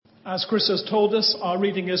As Chris has told us, our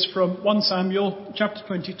reading is from 1 Samuel chapter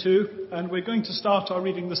 22, and we're going to start our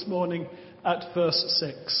reading this morning at verse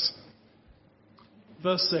 6.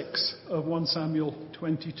 Verse 6 of 1 Samuel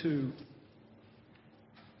 22.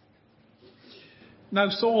 Now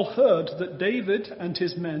Saul heard that David and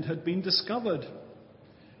his men had been discovered,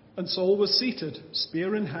 and Saul was seated,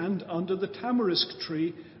 spear in hand, under the tamarisk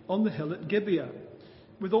tree on the hill at Gibeah,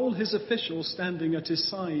 with all his officials standing at his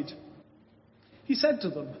side. He said to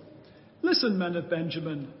them, "Listen, men of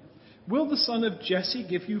Benjamin, will the son of Jesse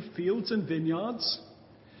give you fields and vineyards?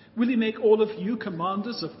 Will he make all of you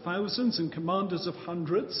commanders of thousands and commanders of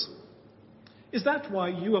hundreds? Is that why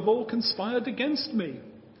you have all conspired against me?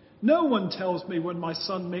 No one tells me when my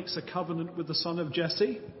son makes a covenant with the son of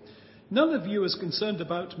Jesse. None of you is concerned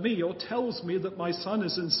about me or tells me that my son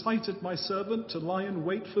has incited my servant to lie in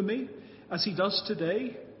wait for me, as he does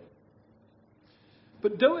today."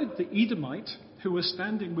 But Doeg the Edomite, who was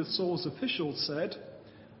standing with Saul's officials, said,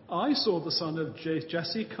 "I saw the son of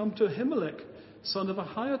Jesse come to Ahimelech, son of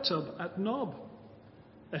Ahitub, at Nob.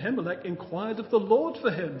 Ahimelech inquired of the Lord for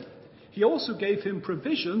him. He also gave him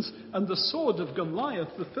provisions and the sword of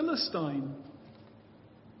Goliath the Philistine."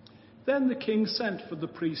 Then the king sent for the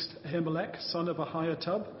priest Ahimelech, son of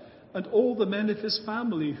Ahitub, and all the men of his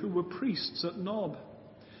family who were priests at Nob,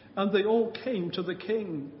 and they all came to the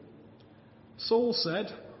king. Saul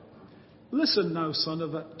said, "Listen now, son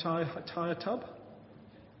of Ahitub."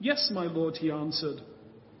 "Yes, my lord," he answered.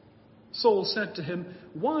 Saul said to him,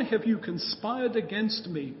 "Why have you conspired against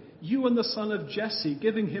me, you and the son of Jesse,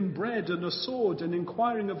 giving him bread and a sword and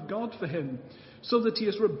inquiring of God for him, so that he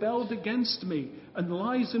has rebelled against me and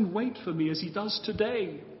lies in wait for me as he does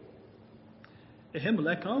today?"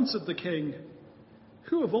 Ahimelech answered the king,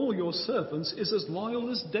 "Who of all your servants is as loyal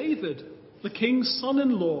as David, the king's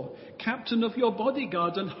son-in-law, captain of your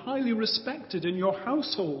bodyguard and highly respected in your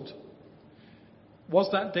household? Was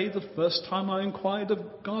that day the first time I inquired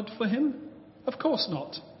of God for him? Of course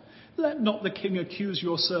not. Let not the king accuse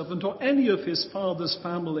your servant or any of his father's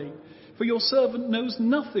family, for your servant knows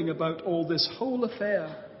nothing about all this whole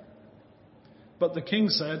affair." But the king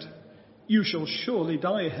said, "You shall surely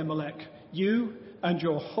die, Ahimelech, you and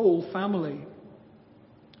your whole family."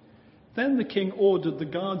 Then the king ordered the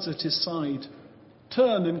guards at his side,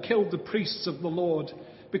 "Turn and kill the priests of the Lord,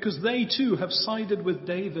 because they too have sided with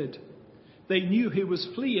David. They knew he was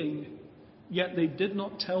fleeing, yet they did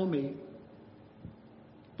not tell me."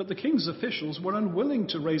 But the king's officials were unwilling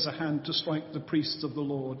to raise a hand to strike the priests of the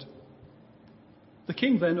Lord. The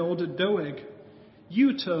king then ordered Doeg,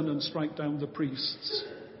 "You turn and strike down the priests."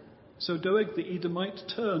 So Doeg the Edomite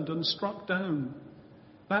turned and struck down.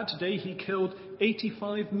 That day he killed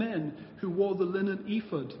 85 men who wore the linen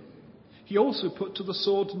ephod. He also put to the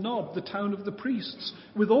sword Nob, the town of the priests,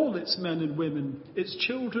 with all its men and women, its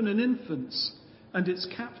children and infants, and its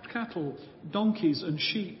cattle, donkeys and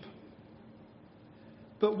sheep.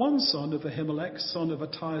 But one son of Ahimelech, son of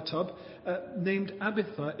Ahitub, named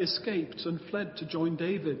Abithar, escaped and fled to join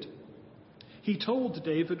David. He told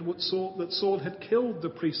David that Saul had killed the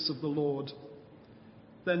priests of the Lord.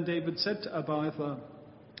 Then David said to Abithar,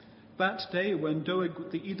 "That day when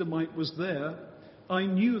Doeg the Edomite was there, I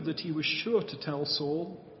knew that he was sure to tell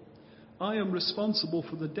Saul. I am responsible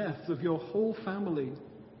for the death of your whole family.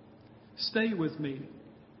 Stay with me.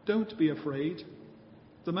 Don't be afraid.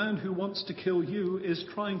 The man who wants to kill you is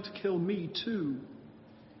trying to kill me too.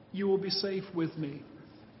 You will be safe with me."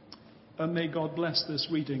 And may God bless this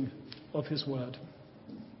reading of his word.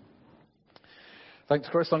 Thanks,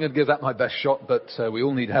 Chris. I'm going to give that my best shot, but we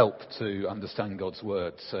all need help to understand God's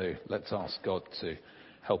word. So let's ask God to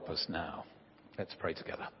help us now. Let's pray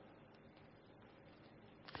together.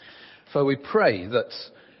 So we pray that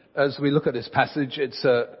as we look at this passage, it's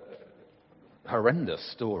a horrendous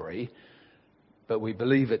story, but we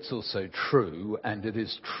believe it's also true, and it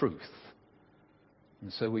is truth.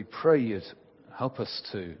 And so we pray you'd help us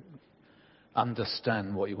to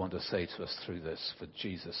understand what you want to say to us through this for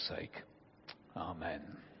Jesus' sake. Amen.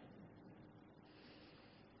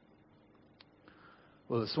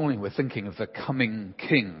 Well, this morning we're thinking of the coming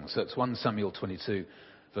king. So it's 1 Samuel 22,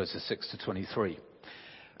 verses 6 to 23.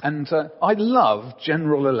 And I love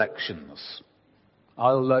general elections.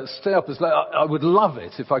 I'll stay up as late. I would love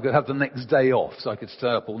it if I could have the next day off so I could stay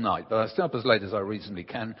up all night. But I stay up as late as I reasonably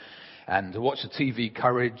can and watch the TV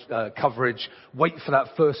coverage, wait for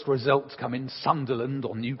that first result to come in, Sunderland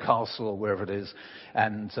or Newcastle or wherever it is.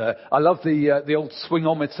 And I love the old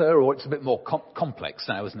swingometer, or it's a bit more complex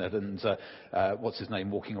now, isn't it? And what's his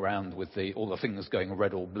name walking around with all the things going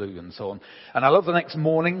red or blue and so on. And I love the next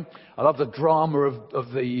morning. I love the drama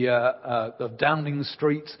of Downing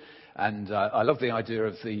Street. And I love the idea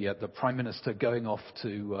of the Prime Minister going off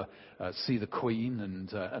to see the Queen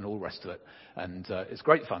and all the rest of it. And it's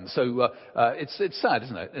great fun. So it's sad,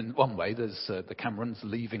 isn't it? In one way, there's the Camerons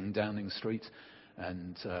leaving Downing Street,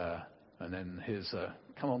 and then here's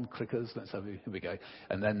come on, clickers, here we go.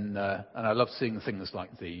 And then and I love seeing things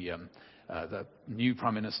like the new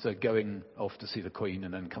Prime Minister going off to see the Queen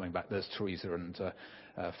and then coming back. There's Theresa and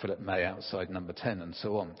Philip May outside number 10 and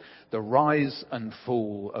so on. The rise and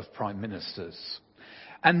fall of Prime Ministers.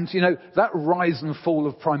 And, that rise and fall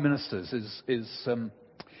of Prime Ministers is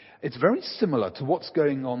it's very similar to what's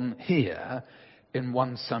going on here in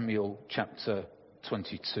 1 Samuel chapter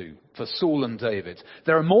 22 for Saul and David.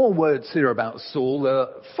 There are more words here about Saul. There are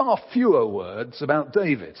far fewer words about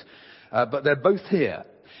David. But they're both here.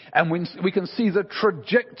 And we can see the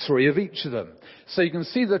trajectory of each of them. So you can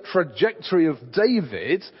see the trajectory of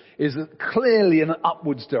David is clearly in an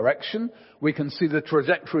upwards direction. We can see the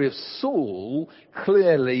trajectory of Saul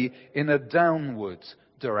clearly in a downward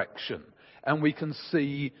direction. And we can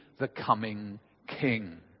see the coming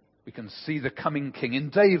king. We can see the coming king in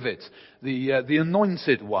David, the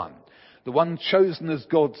anointed one. The one chosen as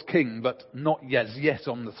God's king, but not yet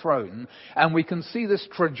on the throne. And we can see this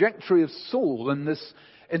trajectory of Saul in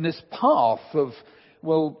this path of,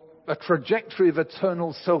 a trajectory of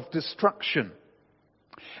eternal self-destruction.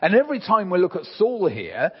 And every time we look at Saul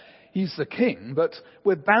here, he's the king, but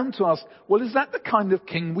we're bound to ask, is that the kind of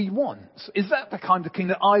king we want? Is that the kind of king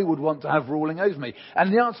that I would want to have ruling over me?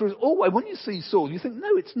 And the answer is always, when you see Saul, you think,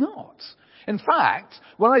 no, it's not. In fact,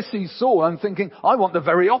 when I see Saul, I'm thinking, I want the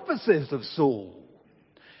very opposite of Saul.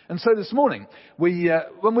 And so this morning,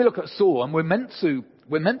 when we look at Saul, and we're meant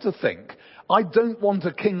to think, I don't want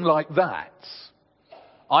a king like that.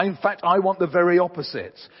 In fact, I want the very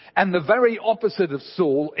opposite. And the very opposite of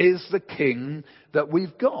Saul is the king that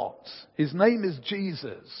we've got. His name is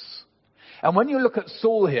Jesus. And when you look at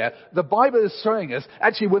Saul here, the Bible is showing us,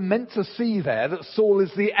 actually we're meant to see there that Saul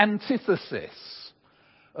is the antithesis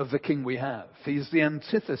of the king we have. He's the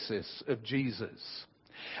antithesis of Jesus.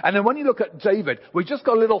 And then when you look at David, we've just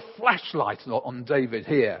got a little flashlight on David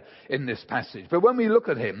here in this passage. But when we look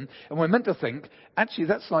at him, and we're meant to think, actually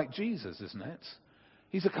that's like Jesus, isn't it?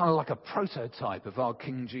 He's a kind of like a prototype of our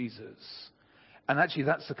King Jesus. And actually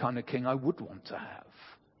that's the kind of king I would want to have.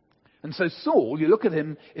 And so Saul, you look at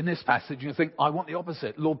him in this passage and you think, I want the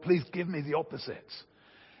opposite. Lord, please give me the opposite.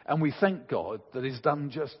 And we thank God that he's done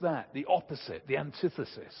just that, the opposite, the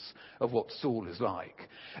antithesis of what Saul is like.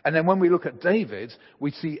 And then when we look at David,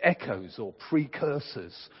 we see echoes or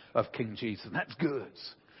precursors of King Jesus. And that's good.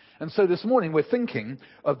 And so this morning we're thinking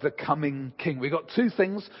of the coming king. We've got two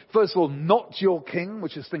things. First of all, not your king,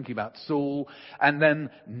 which is thinking about Saul. And then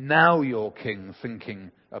now your king,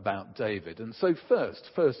 thinking about David. And so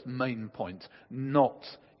first main point, not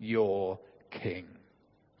your king.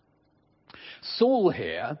 Saul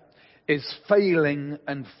here is failing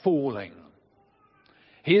and falling.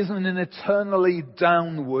 He is in an eternally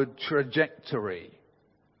downward trajectory.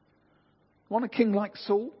 Want a king like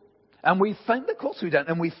Saul? And of course we don't,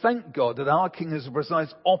 and we thank God that our king is the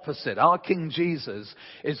precise opposite. Our King Jesus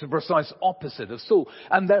is the precise opposite of Saul.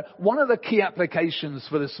 And one of the key applications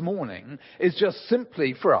for this morning is just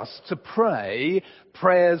simply for us to pray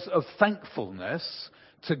prayers of thankfulness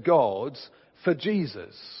to God for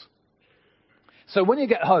Jesus. So when you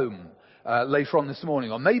get home later on this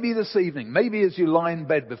morning, or maybe this evening, maybe as you lie in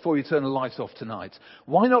bed before you turn the light off tonight,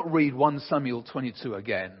 why not read 1 Samuel 22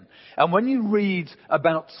 again? And when you read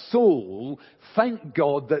about Saul, thank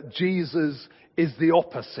God that Jesus is the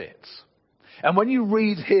opposite. And when you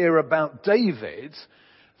read here about David,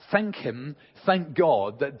 thank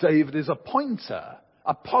God that David is a pointer,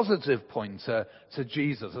 a positive pointer to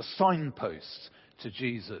Jesus, a signpost to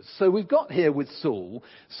Jesus. So we've got here with Saul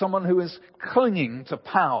someone who is clinging to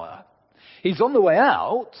power. He's on the way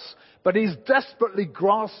out, but he's desperately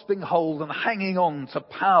grasping hold and hanging on to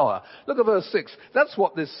power. Look at verse 6. That's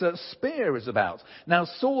what this spear is about. Now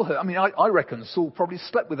Saul heard, I reckon Saul probably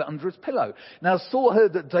slept with it under his pillow. Now Saul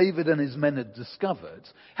heard that David and his men had discovered,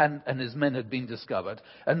 and his men had been discovered,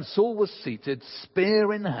 and Saul was seated,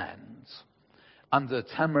 spear in hand, under a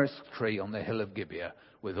tamarisk tree on the hill of Gibeah,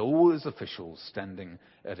 with all his officials standing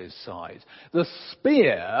at his side. The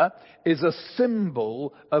spear is a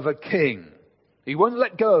symbol of a king. He won't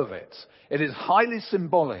let go of it. It is highly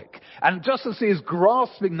symbolic. And just as he is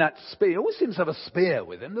grasping that spear, he always seems to have a spear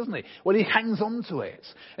with him, doesn't he? Well, he hangs on to it.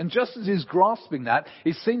 And just as he's grasping that,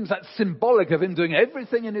 it seems that symbolic of him doing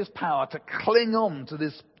everything in his power to cling on to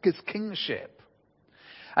this kingship.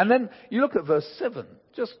 And then you look at verse 7.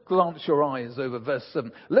 Just glance your eyes over verse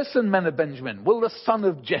 7. Listen, men of Benjamin, will the son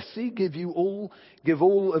of Jesse give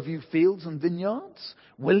all of you fields and vineyards?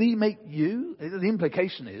 Will he make you? The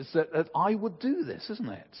implication is that I would do this, isn't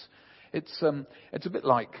it? It's a bit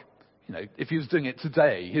like, if he was doing it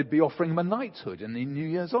today, he'd be offering him a knighthood in the New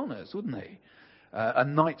Year's honours, wouldn't he? A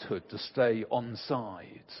knighthood to stay on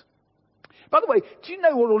side. By the way, do you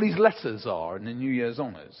know what all these letters are in the New Year's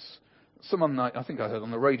honours? Someone, I think I heard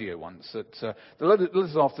on the radio once, that the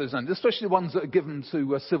letters after his name, especially the ones that are given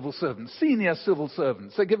to civil servants, senior civil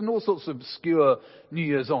servants, they're given all sorts of obscure New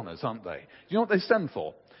Year's honours, aren't they? Do you know what they stand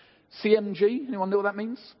for? CMG, anyone know what that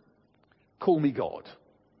means? Call me God.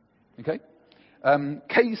 Okay?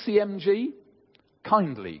 KCMG,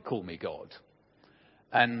 kindly call me God.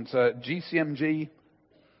 And GCMG,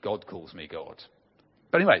 God calls me God.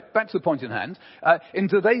 But anyway, back to the point in hand. In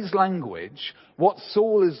today's language, what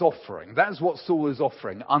Saul is offering, that's what Saul is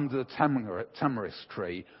offering under the tamarisk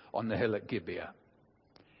tree on the hill at Gibeah.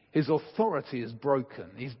 His authority is broken.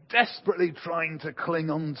 He's desperately trying to cling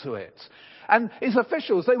on to it. And his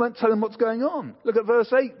officials, they won't tell him what's going on. Look at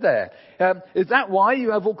verse 8 there. Is that why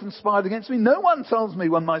you have all conspired against me? No one tells me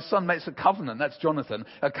when my son makes a covenant, that's Jonathan,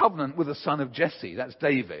 a covenant with the son of Jesse, that's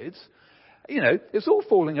David. It's all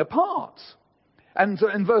falling apart. And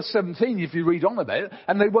in verse 17, if you read on about it,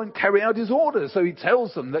 and they won't carry out his orders. So he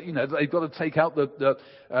tells them that, that they've got to take out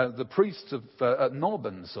the priests of Nob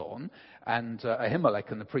and so on, and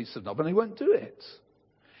Ahimelech and the priests of Nob, and they won't do it.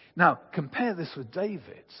 Now, compare this with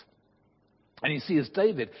David. And you see, as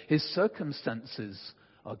David, his circumstances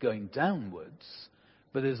are going downwards,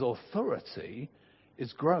 but his authority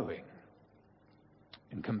is growing.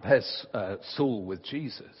 And compare Saul with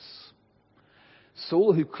Jesus.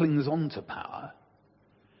 Saul, who clings on to power,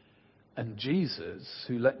 and Jesus,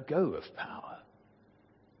 who let go of power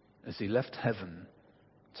as he left heaven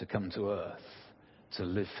to come to earth, to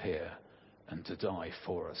live here and to die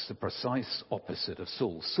for us. The precise opposite of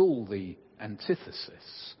Saul. Saul, the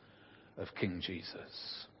antithesis of King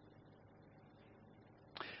Jesus.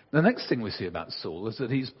 The next thing we see about Saul is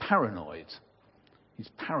that he's paranoid. He's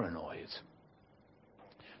paranoid.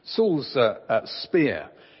 Saul's spear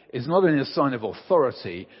is not only a sign of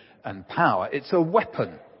authority and power, it's a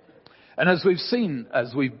weapon. And as we've seen,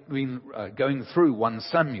 as we've been going through 1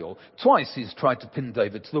 Samuel, twice he's tried to pin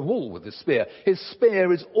David to the wall with his spear. His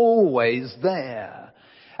spear is always there.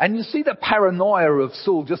 And you see the paranoia of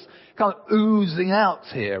Saul just kind of oozing out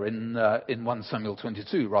here in 1 Samuel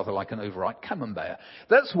 22, rather like an overripe camembert.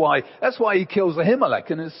 That's why he kills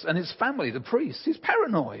Ahimelech and his family, the priests. He's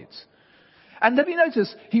paranoid. And have you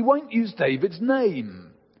noticed, he won't use David's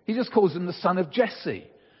name. He just calls him the son of Jesse.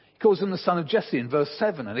 He calls him the son of Jesse in verse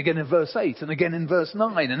 7, and again in verse 8, and again in verse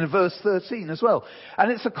 9, and in verse 13 as well.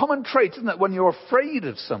 And it's a common trait, isn't it? When you're afraid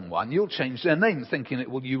of someone, you'll change their name, thinking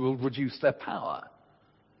you will reduce their power.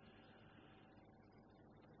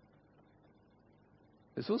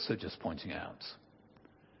 It's also just pointing out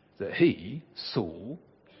that he, Saul,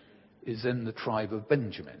 is in the tribe of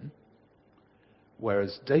Benjamin,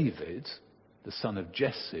 whereas David, the son of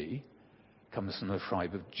Jesse, comes from the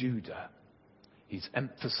tribe of Judah. He's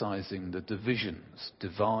emphasizing the divisions,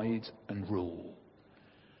 divide and rule.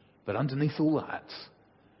 But underneath all that,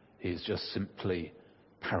 he's just simply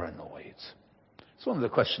paranoid. It's one of the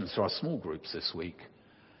questions for our small groups this week.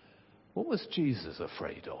 What was Jesus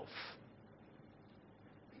afraid of?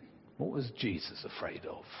 What was Jesus afraid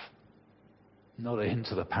of? Not a hint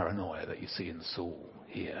of the paranoia that you see in Saul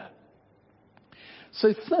here.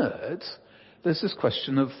 So third, there's this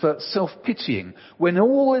question of self-pitying. When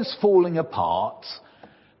all is falling apart,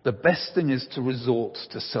 the best thing is to resort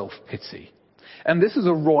to self-pity. And this is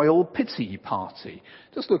a royal pity party.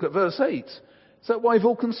 Just look at verse 8. Is that why you've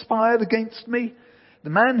all conspired against me? The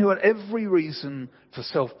man who had every reason for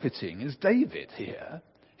self-pitying is David here.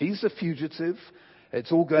 He's a fugitive.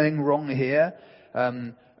 It's all going wrong here.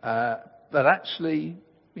 But actually,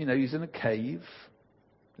 he's in a cave.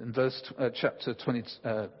 In chapter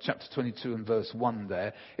 22 and verse 1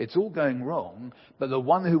 there, it's all going wrong, but the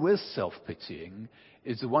one who is self-pitying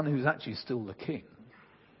is the one who's actually still the king,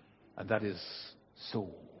 and that is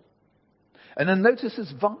Saul. And then notice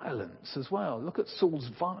his violence as well. Look at Saul's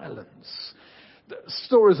violence. The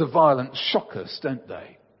stories of violence shock us, don't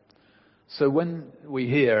they? So when we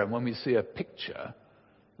hear and when we see a picture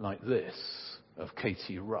like this of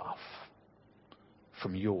Katie Ruff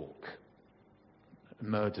from York,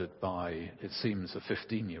 murdered by, it seems, a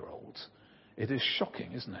 15-year-old. It is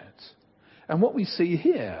shocking, isn't it? And what we see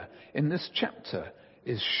here in this chapter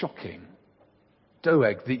is shocking.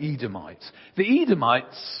 Doeg, the Edomites. The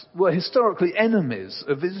Edomites were historically enemies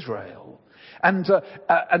of Israel.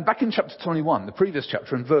 And back in chapter 21, the previous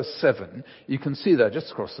chapter, in verse 7, you can see there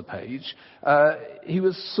just across the page, he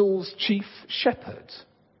was Saul's chief shepherd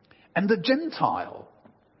and a Gentile.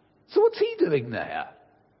 So what's he doing there?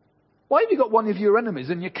 Why have you got one of your enemies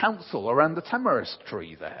in your council around the tamarisk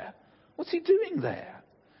tree there? What's he doing there?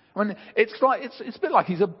 I mean, it's a bit like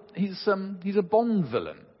he's a Bond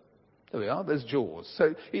villain. There we are. There's Jaws.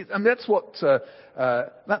 So,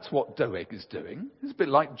 that's what Doeg is doing. It's a bit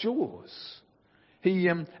like Jaws. He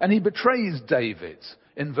betrays David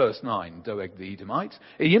in verse 9, Doeg the Edomite.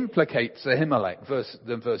 He implicates Ahimelech,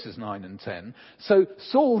 verses 9 and 10. So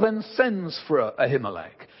Saul then sends for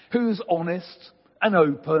Ahimelech, who's honest and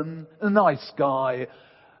open, a nice guy,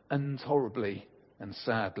 and horribly and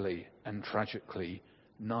sadly and tragically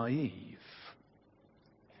naive.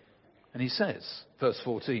 And he says, verse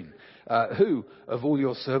 14, who of all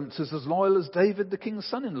your servants is as loyal as David, the king's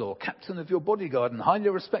son-in-law, captain of your bodyguard and highly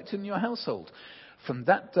respected in your household? From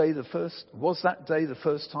that day was that day the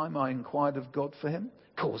first time I inquired of God for him?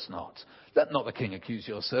 Of course not. Let not the king accuse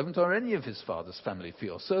your servant or any of his father's family, for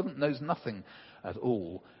your servant knows nothing at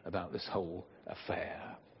all about this whole affair.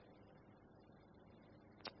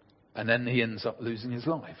 And then he ends up losing his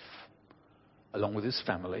life, along with his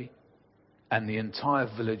family and the entire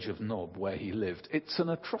village of Nob where he lived. It's an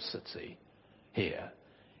atrocity here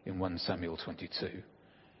in 1 Samuel 22.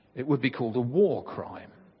 It would be called a war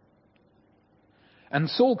crime. And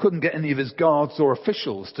Saul couldn't get any of his guards or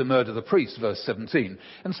officials to murder the priest, verse 17.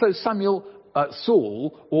 And so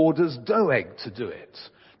Saul orders Doeg to do it,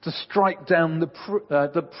 to strike down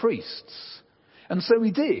the priests. And so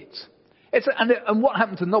he did. And what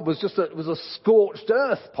happened to Nob was it was a scorched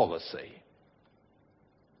earth policy.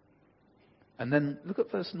 And then look at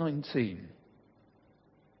verse 19.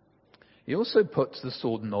 He also put to the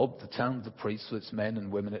sword Nob, the town of the priests, with its men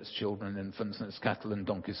and women, its children and infants, and its cattle and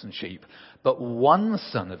donkeys and sheep. But one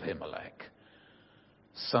son of Ahimelech,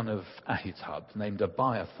 son of Ahitub, named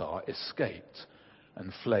Abiathar, escaped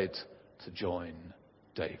and fled to join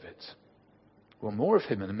David. Well, more of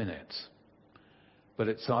him in a minute. But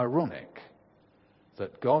it's ironic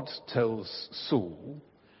that God tells Saul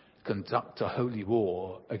conduct a holy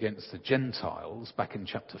war against the Gentiles back in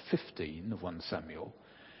chapter 15 of 1 Samuel.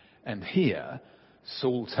 And here,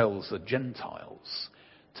 Saul tells the Gentiles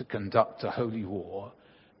to conduct a holy war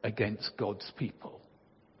against God's people,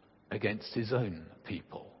 against his own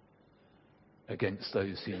people, against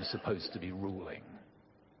those he is supposed to be ruling.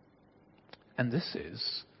 And this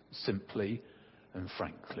is simply and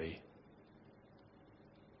frankly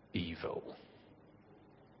evil.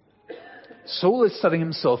 Saul is setting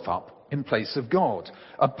himself up in place of God,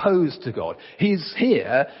 opposed to God. He's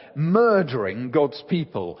here murdering God's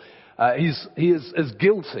people. He is as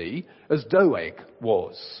guilty as Doeg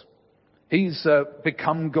was. He's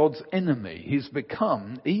become God's enemy. He's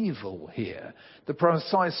become evil here. The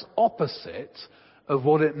precise opposite of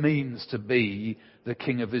what it means to be the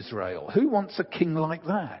king of Israel. Who wants a king like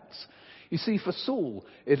that? You see, for Saul,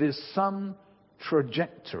 it is some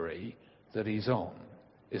trajectory that he's on,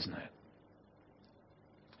 isn't it?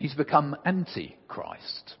 He's become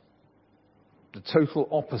anti-Christ, the total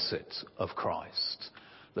opposite of Christ,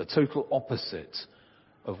 the total opposite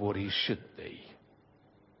of what he should be.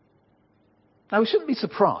 Now, we shouldn't be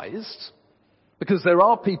surprised, because there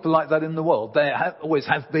are people like that in the world. There always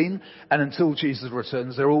have been, and until Jesus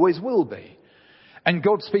returns, there always will be. And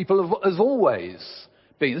God's people have always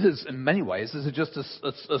been. This is, in many ways, this is just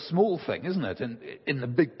a small thing, isn't it? In the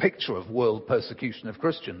big picture of world persecution of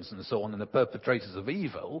Christians and so on, and the perpetrators of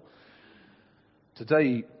evil.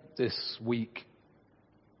 Today, this week,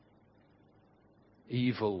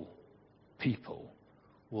 evil people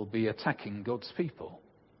will be attacking God's people.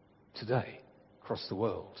 Today, across the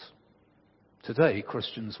world. Today,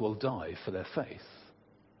 Christians will die for their faith.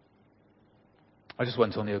 I just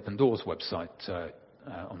went on the Open Doors website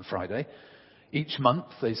on Friday. Each month,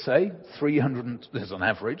 they say, this is on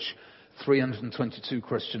average, 322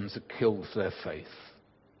 Christians are killed for their faith.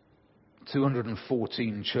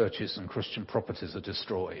 214 churches and Christian properties are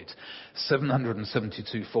destroyed.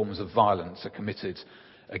 772 forms of violence are committed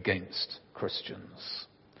against Christians.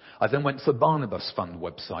 I then went to the Barnabas Fund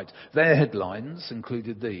website. Their headlines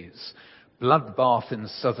included these: bloodbath in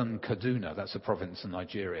southern Kaduna, that's a province in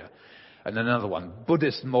Nigeria. And another one: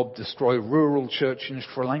 Buddhist mob destroy rural church in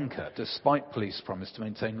Sri Lanka despite police promise to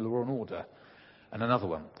maintain law and order. And another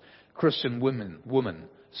one: Christian woman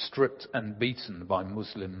stripped and beaten by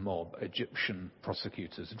Muslim mob. Egyptian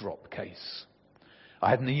prosecutors drop case.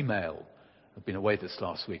 I had an email. I've been away this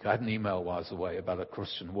last week. I had an email while I was away about a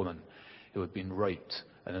Christian woman who had been raped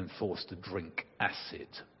and then forced to drink acid.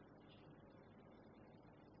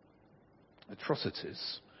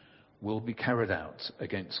 atrocities will be carried out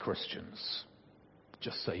against Christians,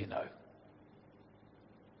 just so you know.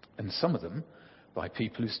 And some of them by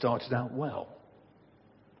people who started out well,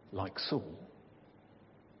 like Saul,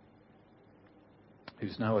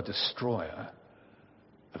 who's now a destroyer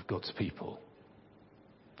of God's people.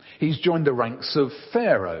 He's joined the ranks of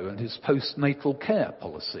Pharaoh and his postnatal care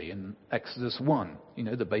policy in Exodus 1. You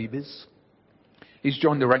know, the babies. He's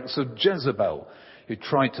joined the ranks of Jezebel, who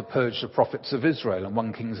tried to purge the prophets of Israel in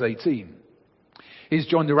 1 Kings 18. He's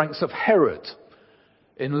joined the ranks of Herod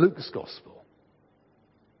in Luke's Gospel.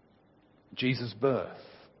 Jesus' birth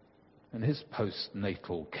and his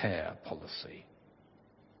postnatal care policy.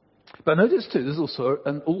 But notice too, there's also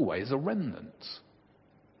always a remnant.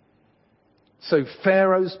 So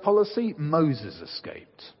Pharaoh's policy, Moses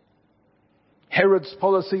escaped. Herod's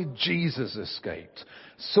policy, Jesus escaped.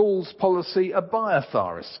 Saul's policy,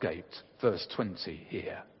 Abiathar escaped. Verse 20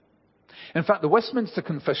 here. In fact, the Westminster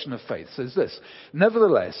Confession of Faith says this: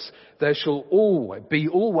 nevertheless, there shall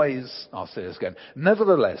always, I'll say this again,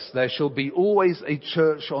 nevertheless, there shall be always a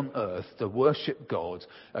church on earth to worship God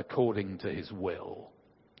according to his will.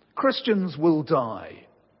 Christians will die.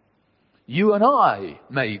 You and I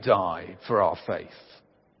may die for our faith.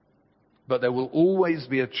 But there will always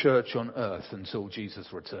be a church on earth until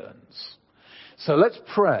Jesus returns. So let's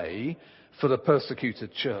pray for the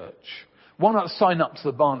persecuted church. Why not sign up to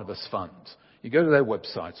the Barnabas Fund? You go to their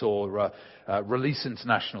website or Release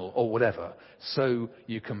International or whatever, so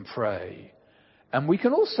you can pray. And we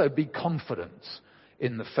can also be confident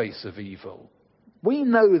in the face of evil. We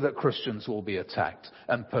know that Christians will be attacked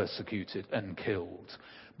and persecuted and killed,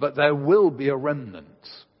 but there will be a remnant.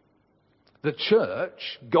 The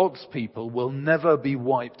church, God's people, will never be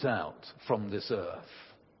wiped out from this earth,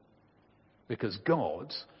 because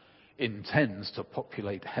God intends to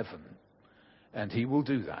populate heaven, and he will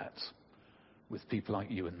do that with people like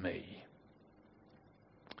you and me.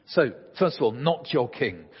 So, first of all, not your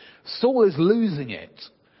king. Saul is losing it.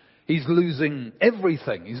 He's losing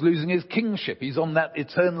everything. He's losing his kingship. He's on that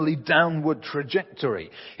eternally downward trajectory.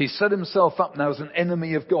 He's set himself up now as an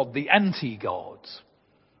enemy of God, the anti-God,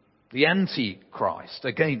 the anti-Christ,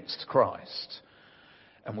 against Christ.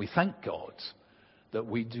 And we thank God that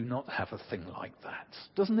we do not have a thing like that.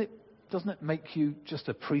 Doesn't it make you just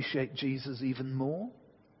appreciate Jesus even more?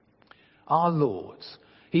 Our Lord,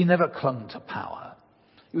 he never clung to power.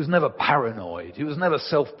 He was never paranoid. He was never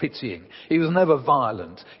self-pitying. He was never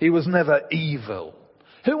violent. He was never evil.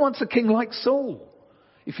 Who wants a king like Saul?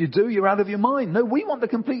 If you do, you're out of your mind. No, we want the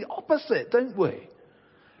complete opposite, don't we?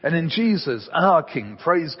 And in Jesus, our King,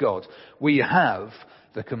 praise God, we have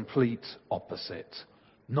the complete opposite.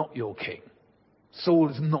 Not your king. Saul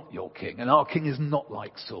is not your king, and our king is not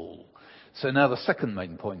like Saul. So now the second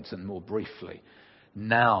main point, and more briefly,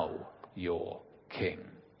 now your king.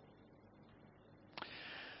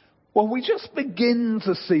 Well, we just begin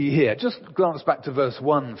to see here, just glance back to verse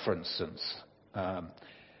 1, for instance,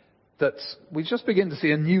 that we just begin to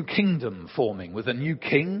see a new kingdom forming with a new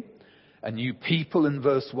king, a new people in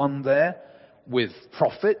verse 1 there, with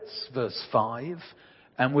prophets, verse 5,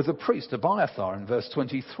 and with a priest, Abiathar, in verse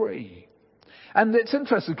 23. And it's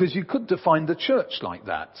interesting because you could define the church like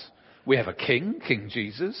that. We have a king, King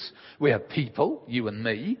Jesus. We have people, you and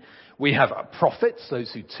me. We have prophets,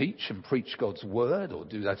 those who teach and preach God's word, or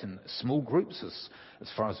do that in small groups as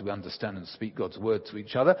far as we understand and speak God's word to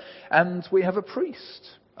each other. And we have a priest,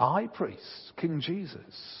 a high priest, King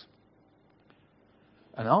Jesus.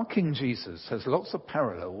 And our King Jesus has lots of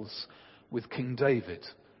parallels with King David.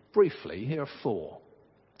 Briefly, here are 4.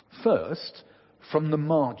 First, from the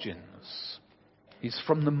margins. He's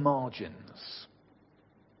from the margins.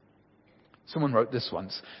 Someone wrote this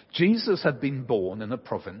once: Jesus had been born in a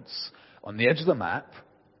province on the edge of the map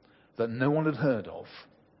that no one had heard of.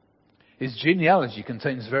 His genealogy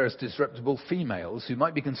contains various disreputable females who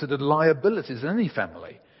might be considered liabilities in any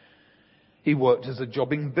family. He worked as a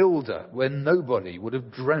jobbing builder where nobody would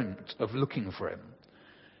have dreamt of looking for him.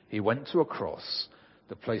 He went to a cross,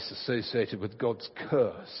 the place associated with God's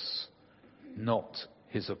curse, not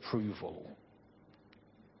his approval.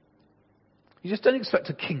 You just don't expect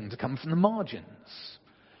a king to come from the margins.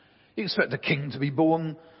 You expect a king to be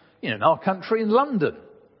born, in our country, in London,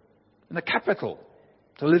 in the capital,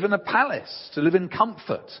 to live in a palace, to live in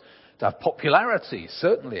comfort, to have popularity,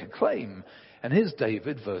 certainly acclaim. And here's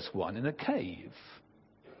David, verse 1, in a cave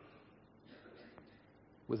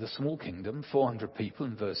with a small kingdom, 400 people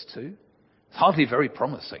in verse 2. It's hardly very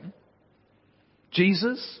promising.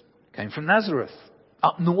 Jesus came from Nazareth,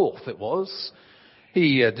 up north it was.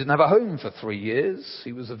 He didn't have a home for 3 years.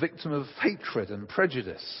 He was a victim of hatred and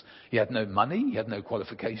prejudice. He had no money. He had no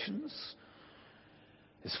qualifications.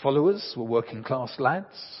 His followers were working class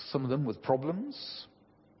lads, some of them with problems.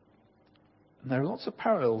 And there are lots of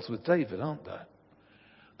parallels with David, aren't there?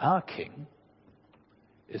 Our king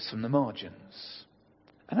is from the margins.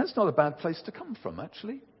 And that's not a bad place to come from,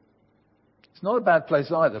 actually. It's not a bad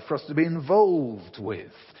place either for us to be involved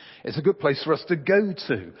with. It's a good place for us to go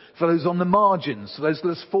to, for those on the margins, for those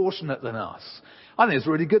less fortunate than us. I think it's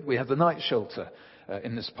really good we have the night shelter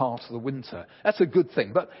in this part of the winter. That's a good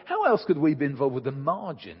thing. But how else could we be involved with the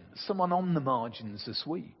margins? Someone on the margins this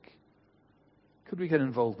week. Could we get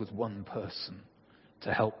involved with one person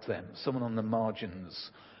to help them? Someone on the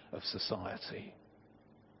margins of society.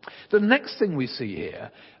 The next thing we see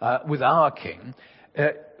here with our king,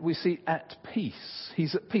 we see at peace.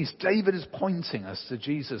 He's at peace. David is pointing us to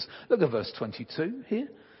Jesus. Look at verse 22 here.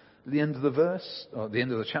 At the end of the verse, or the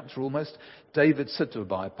end of the chapter almost, David said to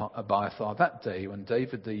Abiathar, that day when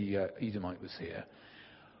David the Edomite was here,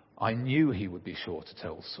 I knew he would be sure to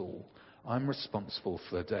tell Saul, I'm responsible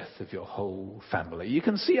for the death of your whole family. You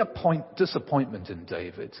can see a disappointment in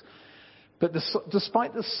David. But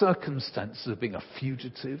despite the circumstances of being a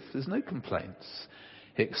fugitive, there's no complaints.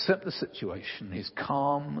 He accepts the situation. He's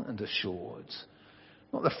calm and assured.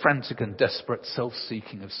 Not the frantic and desperate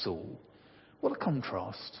self-seeking of Saul. What a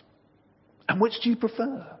contrast. And which do you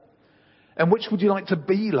prefer? And which would you like to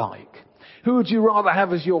be like? Who would you rather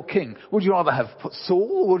have as your king? Would you rather have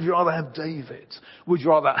Saul or would you rather have David? Would you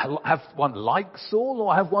rather have one like Saul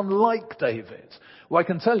or have one like David? Well, I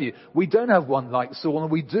can tell you, we don't have one like Saul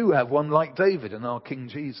and we do have one like David in our King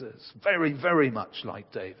Jesus. Very, very much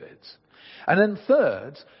like David. And then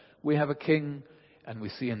third, we have a king, and we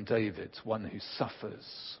see in David one who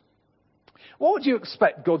suffers. What would you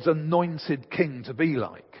expect God's anointed king to be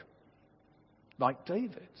like? Like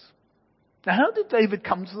David. Now, how did David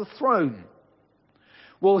come to the throne?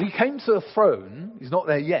 Well, he came to the throne. He's not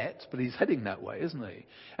there yet, but he's heading that way, isn't he?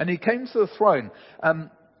 And he came to the throne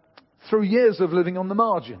through years of living on the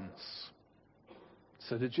margins.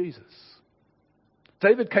 So did Jesus.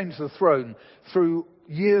 David came to the throne through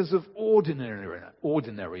years of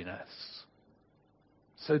ordinariness.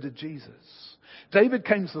 So did Jesus. David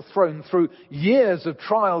came to the throne through years of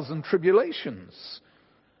trials and tribulations.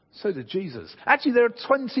 So did Jesus. Actually, there are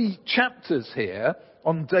 20 chapters here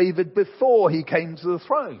on David before he came to the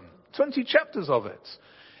throne. 20 chapters of it.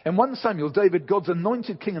 In 1 Samuel, David, God's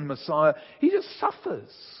anointed king and Messiah, he just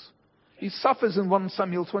suffers. He suffers in 1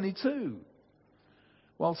 Samuel 22.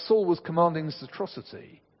 While Saul was commanding this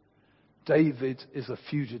atrocity, David is a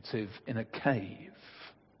fugitive in a cave.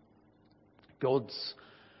 God's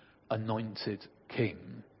anointed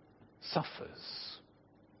king suffers.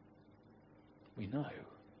 We know.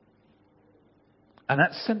 And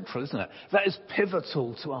that's central, isn't it? That is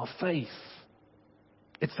pivotal to our faith.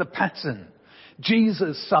 It's the pattern.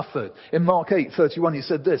 Jesus suffered. In Mark 8:31, he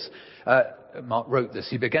said this. Mark wrote this.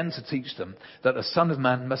 He began to teach them that the Son of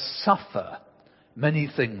Man must suffer many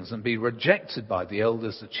things and be rejected by the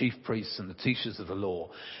elders, the chief priests and the teachers of the law,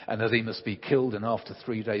 and that he must be killed and after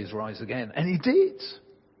 3 days rise again. And he did.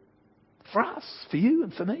 For us, for you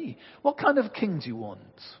and for me. What kind of king do you want?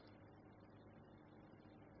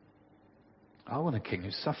 I want a king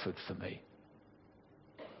who suffered for me.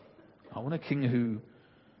 I want a king who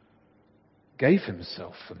gave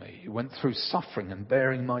himself for me, who went through suffering and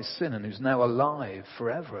bearing my sin, and who's now alive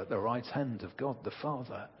forever at the right hand of God the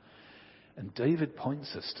Father. And David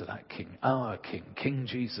points us to that king, our king, King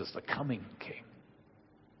Jesus, the coming king.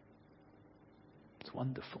 It's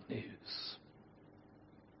wonderful news.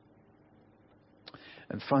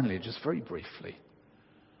 And finally, just very briefly,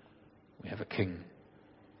 we have a king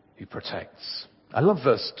who protects. I love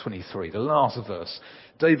verse 23, the last verse.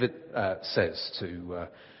 David says to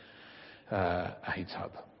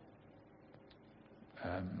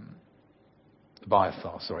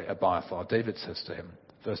Abiathar, David says to him,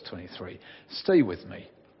 verse 23, stay with me.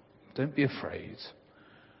 Don't be afraid.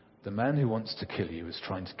 The man who wants to kill you is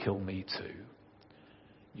trying to kill me too.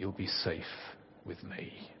 You'll be safe with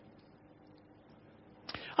me.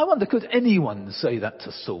 I wonder, could anyone say that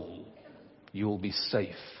to Saul? You'll be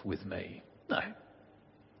safe with me. No.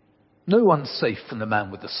 No one's safe from the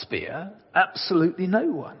man with the spear. Absolutely no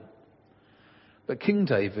one. But King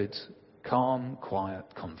David, calm,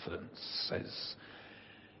 quiet confidence, says,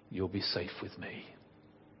 you'll be safe with me.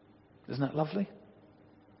 Isn't that lovely?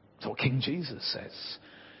 That's what King Jesus says.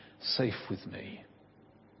 Safe with me.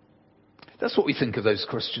 That's what we think of those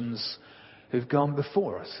Christians who've gone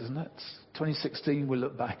before us, isn't it? 2016, we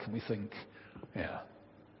look back and we think, yeah,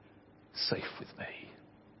 safe with me.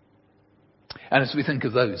 And as we think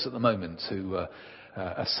of those at the moment who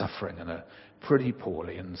are suffering and are pretty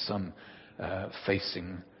poorly, and some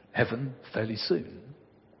facing heaven fairly soon,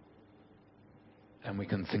 and we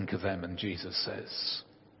can think of them and Jesus says,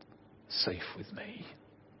 safe with me.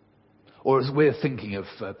 Or as we're thinking of,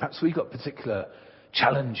 perhaps we've got particular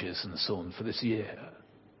challenges and so on for this year.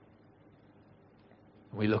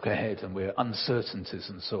 We look ahead and we're uncertainties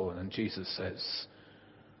and so on, and Jesus says,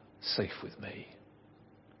 safe with me.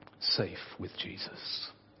 Safe with Jesus.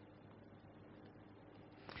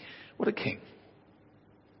 What a king.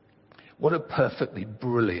 What a perfectly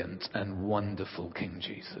brilliant and wonderful King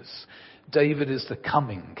Jesus. David is the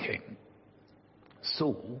coming king.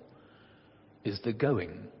 Saul is the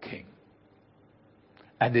going king.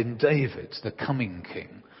 And in David, the coming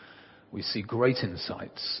king, we see great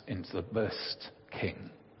insights into the best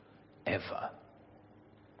king ever.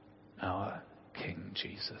 Our King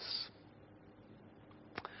Jesus.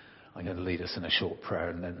 I'm going to lead us in a short prayer,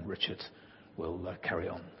 and then Richard will carry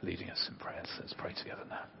on leading us in prayers. Let's pray together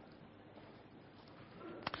now.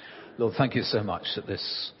 Lord, thank you so much that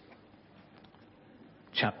this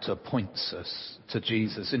chapter points us to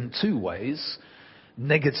Jesus in two ways.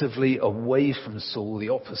 Negatively away from Saul, the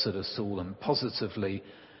opposite of Saul, and positively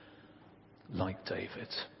like David.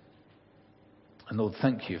 And Lord,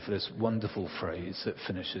 thank you for this wonderful phrase that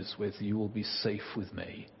finishes with, you will be safe with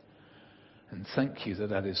me. And thank you that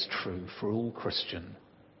that is true for all Christian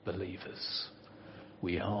believers.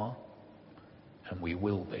 We are, and we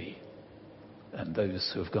will be. And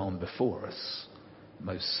those who have gone before us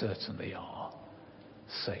most certainly are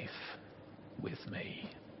safe with me.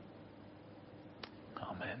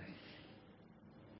 Amen.